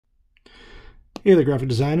Hey there, graphic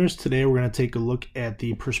designers. Today we're going to take a look at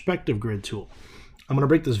the perspective grid tool. I'm going to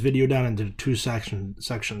break this video down into two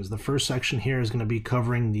sections. The first section here is going to be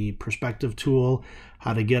covering the perspective tool,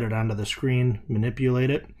 how to get it onto the screen, manipulate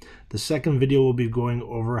it. The second video will be going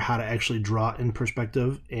over how to actually draw in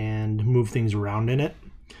perspective and move things around in it.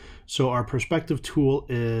 So our perspective tool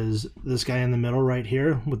is this guy in the middle right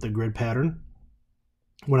here with the grid pattern.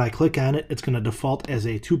 When I click on it, it's going to default as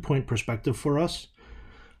a 2-point perspective for us.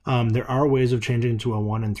 There are ways of changing to a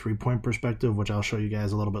 1 and 3-point perspective, which I'll show you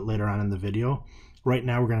guys a little bit later on in the video. Right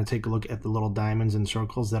now, we're going to take a look at the little diamonds and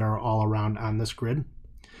circles that are all around on this grid.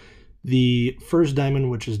 The first diamond,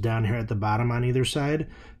 which is down here at the bottom on either side,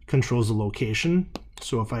 controls the location.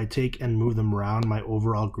 So if I take and move them around, my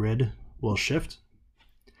overall grid will shift.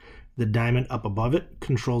 The diamond up above it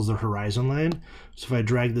controls the horizon line. So if I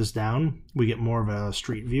drag this down, we get more of a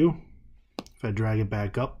street view. If I drag it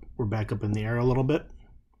back up, we're back up in the air a little bit.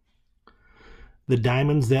 The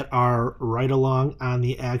diamonds that are right along on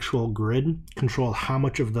the actual grid control how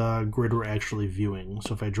much of the grid we're actually viewing.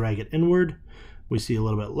 So if I drag it inward, we see a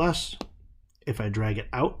little bit less. If I drag it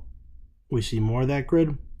out, we see more of that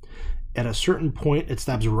grid. At a certain point, it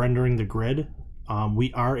stops rendering the grid.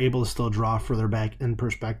 We are able to still draw further back in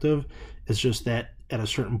perspective. It's just that at a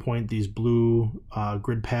certain point, these blue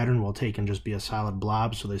grid pattern will take and just be a solid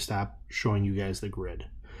blob, so they stop showing you guys the grid.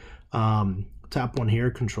 Top one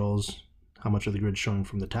here controls how much of the grid showing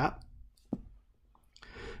from the top.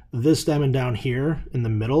 This diamond down here in the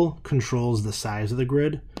middle controls the size of the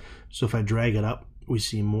grid. So if I drag it up, we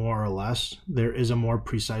see more or less. There is a more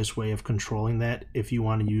precise way of controlling that if you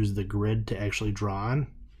want to use the grid to actually draw on.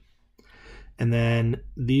 And then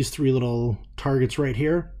these three little targets right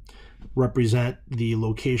here represent the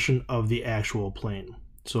location of the actual plane.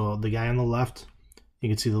 So the guy on the left, you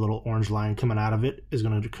can see the little orange line coming out of it, is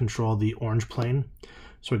going to control the orange plane.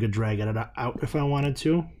 So I could drag it out if I wanted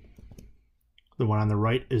to. The one on the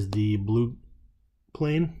right is the blue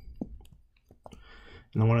plane.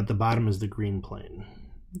 And the one at the bottom is the green plane.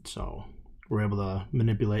 So we're able to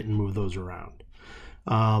manipulate and move those around.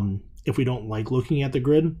 If we don't like looking at the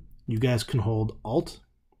grid, you guys can hold Alt.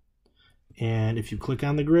 And if you click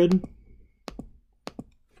on the grid,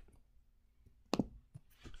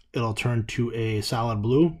 it'll turn to a solid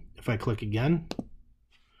blue. If I click again,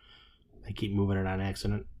 I keep moving it on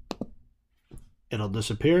accident, it'll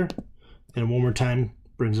disappear, and one more time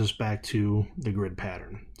brings us back to the grid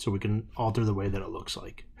pattern, so we can alter the way that it looks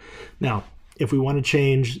like. Now, if we want to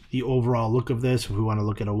change the overall look of this, if we want to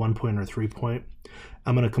look at a 1-point or 3-point,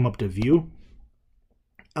 I'm going to come up to View.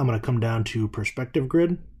 I'm going to come down to Perspective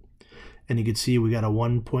Grid, and you can see we got a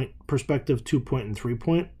 1-point perspective, 2-point, and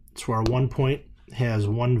 3-point. So our 1-point has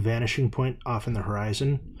one vanishing point off in the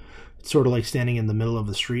horizon. It's sort of like standing in the middle of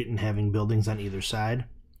the street and having buildings on either side.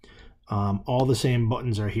 All the same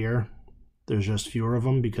buttons are here. There's just fewer of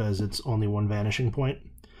them because it's only one vanishing point.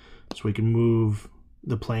 So we can move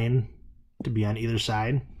the plane to be on either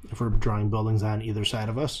side if we're drawing buildings on either side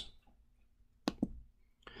of us.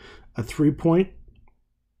 A 3-point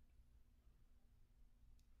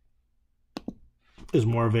is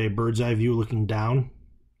more of a bird's eye view looking down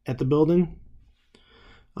at the building.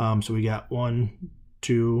 So we got 1,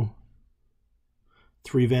 2,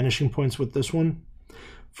 3 vanishing points with this one.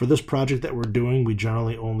 For this project that we're doing, we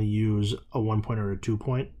generally only use a 1-point or a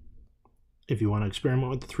 2-point. If you want to experiment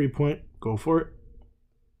with the 3-point, go for it.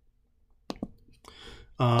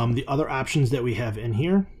 The other options that we have in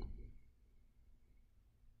here,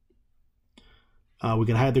 we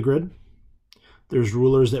can hide the grid. There's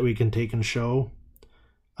rulers that we can take and show.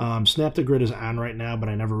 Snap to Grid is on right now, but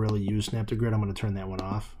I never really use Snap to Grid. I'm going to turn that one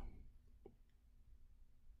off.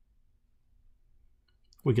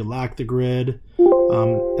 We could lock the grid,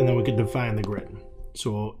 and then we could define the grid.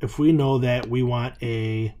 So if we know that we want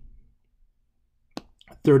a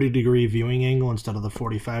 30-degree viewing angle instead of the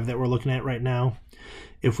 45 that we're looking at right now,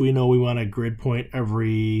 if we know we want a grid point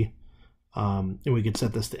every, and we could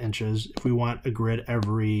set this to inches, if we want a grid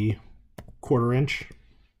every 1/4 inch,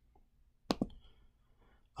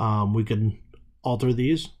 we could alter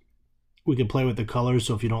these. We can play with the colors,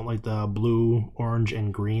 so if you don't like the blue, orange,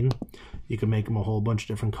 and green, you can make them a whole bunch of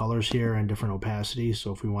different colors here and different opacities.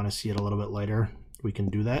 So if we want to see it a little bit lighter, we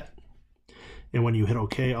can do that. And when you hit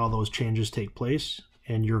OK, all those changes take place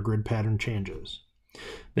and your grid pattern changes.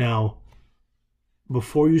 Now,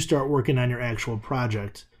 before you start working on your actual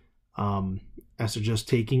project, I suggest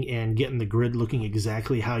taking and getting the grid looking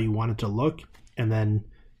exactly how you want it to look and then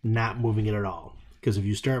not moving it at all. Because if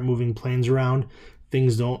you start moving planes around,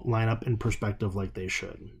 things don't line up in perspective like they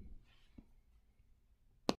should.